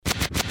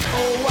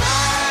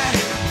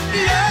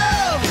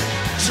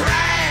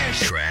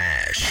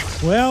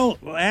Well,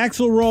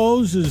 Axl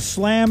Rose is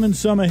slamming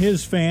some of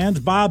his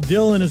fans. Bob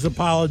Dylan is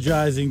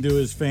apologizing to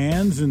his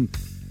fans. And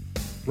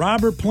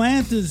Robert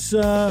Plant is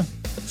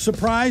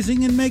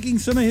surprising and making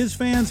some of his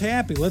fans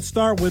happy. Let's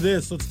start with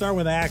this. Let's start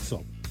with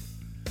Axl.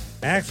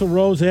 Axl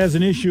Rose has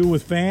an issue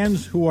with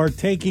fans who are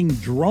taking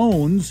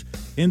drones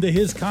into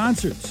his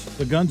concerts.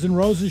 The Guns N'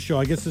 Roses show.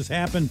 I guess this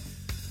happened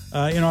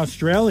in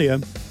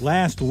Australia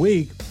last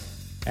week.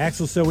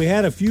 Axl said, "We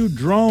had a few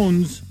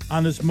drones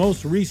on this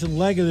most recent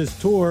leg of this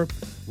tour.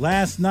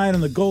 Last night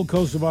on the Gold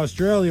Coast of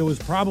Australia was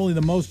probably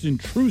the most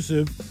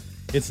intrusive.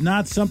 It's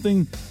not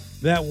something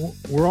that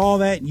we're all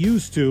that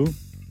used to."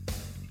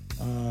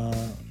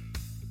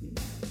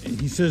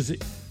 He says,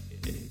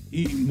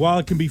 while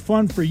it can be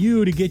fun for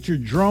you to get your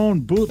drone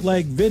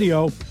bootleg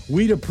video,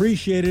 we'd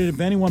appreciate it if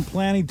anyone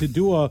planning to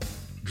do a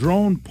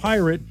drone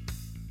pirate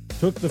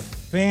took the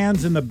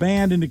fans and the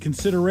band into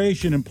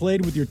consideration and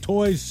played with your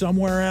toys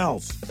somewhere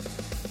else.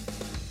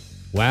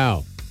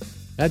 Wow.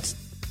 That's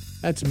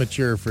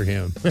mature for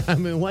him. I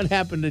mean, what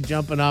happened to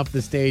jumping off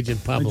the stage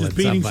and pummeling just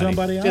beating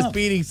somebody up. Just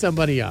beating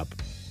somebody up.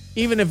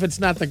 Even if it's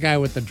not the guy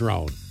with the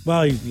drone.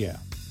 Well, yeah.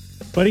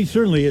 But he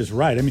certainly is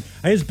right. I mean,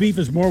 his beef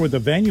is more with the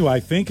venue, I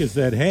think, is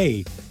that,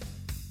 hey,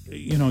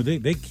 you know,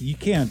 you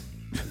can't,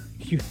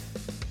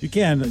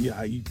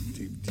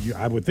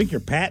 I would think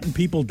you're patting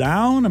people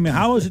down. I mean,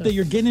 how is it that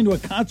you're getting into a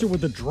concert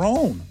with a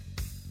drone?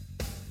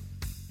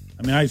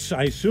 I mean, I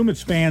assume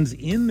it's fans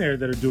in there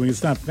that are doing it.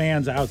 It's not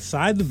fans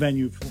outside the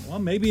venue. Well,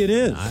 maybe it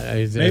is.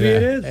 Maybe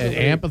it is. An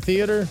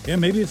amphitheater? Yeah,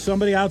 maybe it's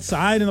somebody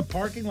outside in the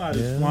parking lot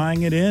who's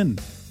flying it in.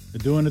 They're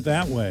doing it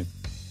that way.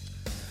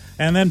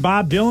 And then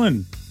Bob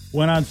Dylan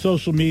went on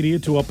social media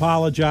to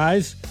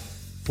apologize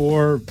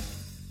for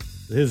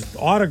his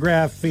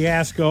autograph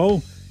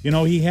fiasco. You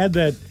know, he has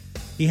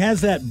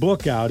that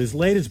book out. His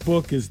latest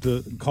book is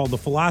called The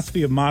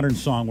Philosophy of Modern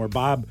Song, where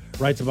Bob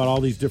writes about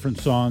all these different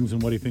songs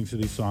and what he thinks of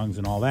these songs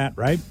and all that,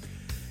 right?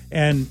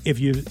 And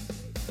if you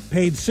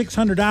paid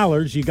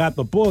 $600, you got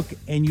the book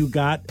and you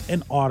got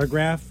an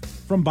autograph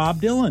from Bob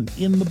Dylan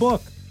in the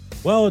book.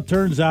 Well, it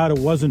turns out it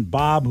wasn't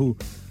Bob who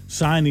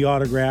signed the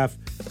autograph.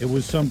 It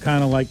was some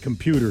kind of like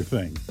computer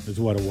thing is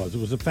what it was.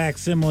 It was a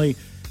facsimile,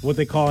 what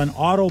they call an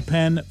auto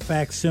pen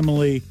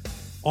facsimile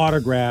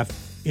autograph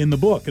in the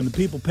book. And the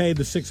people paid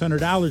the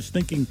 $600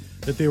 thinking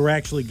that they were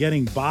actually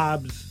getting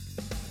Bob's,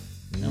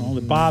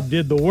 that Bob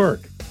did the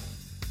work.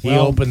 He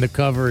opened the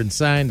cover and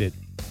signed it.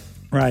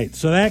 Right.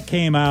 So that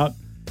came out,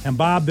 and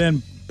Bob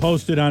then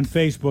posted on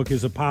Facebook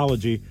his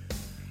apology.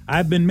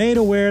 "I've been made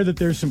aware that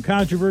there's some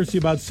controversy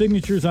about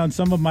signatures on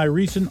some of my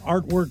recent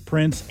artwork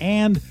prints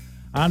and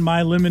on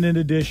my limited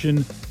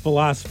edition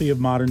Philosophy of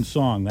Modern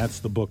Song." That's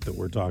the book that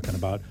we're talking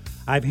about.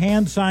 "I've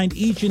hand-signed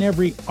each and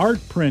every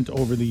art print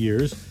over the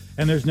years,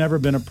 and there's never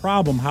been a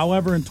problem.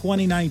 However, in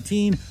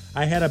 2019,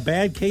 I had a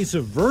bad case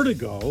of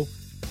vertigo,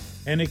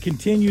 and it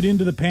continued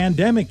into the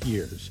pandemic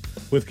years.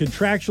 With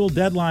contractual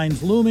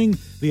deadlines looming,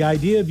 the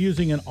idea of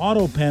using an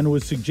auto pen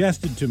was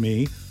suggested to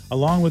me,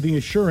 along with the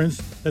assurance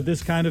that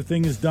this kind of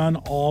thing is done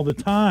all the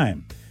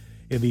time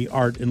in the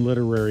art and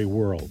literary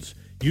worlds.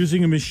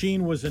 Using a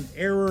machine was an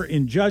error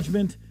in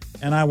judgment,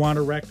 and I want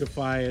to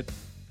rectify it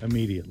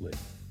immediately."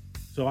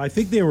 So I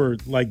think they were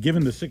like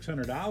giving the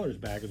 $600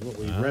 back is what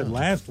we read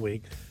last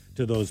week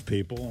to those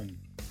people, and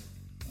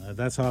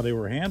that's how they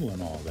were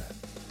handling all that.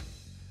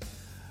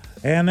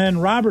 And then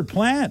Robert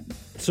Plant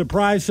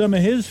surprised some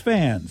of his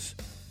fans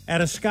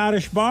at a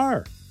Scottish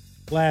bar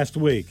last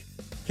week,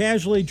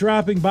 casually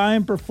dropping by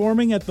and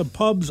performing at the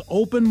pub's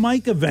open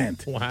mic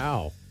event.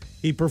 Wow.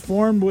 He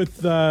performed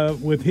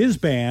with his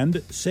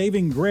band,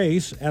 Saving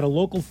Grace, at a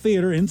local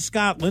theater in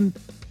Scotland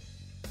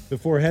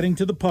before heading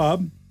to the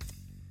pub.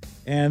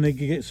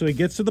 And so he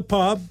gets to the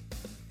pub,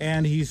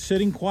 and he's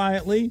sitting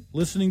quietly,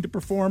 listening to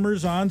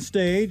performers on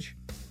stage.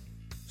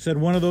 Said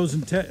one of those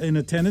in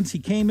attendance, he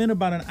came in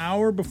about an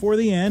hour before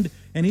the end,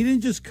 and he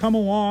didn't just come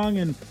along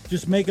and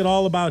just make it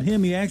all about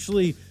him. He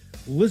actually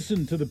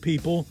listened to the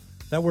people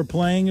that were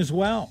playing as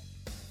well.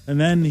 And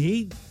then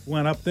he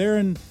went up there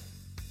and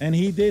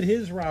he did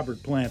his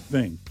Robert Plant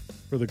thing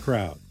for the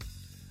crowd.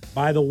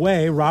 By the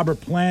way,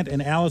 Robert Plant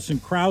and Alison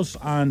Krauss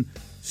on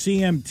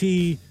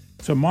CMT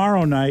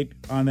tomorrow night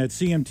on that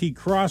CMT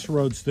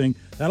Crossroads thing.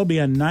 That'll be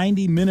a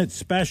 90-minute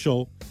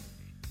special,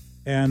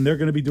 and they're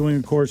going to be doing,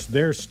 of course,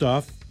 their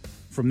stuff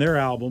from their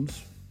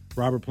albums,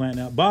 Robert Plant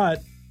now.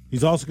 But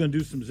he's also going to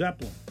do some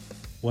Zeppelin.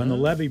 When the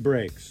Levee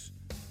Breaks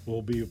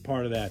will be a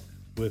part of that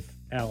with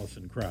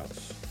Alison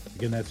Krauss.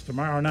 Again, that's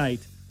tomorrow night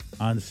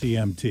on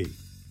CMT.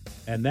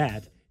 And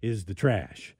that is the trash.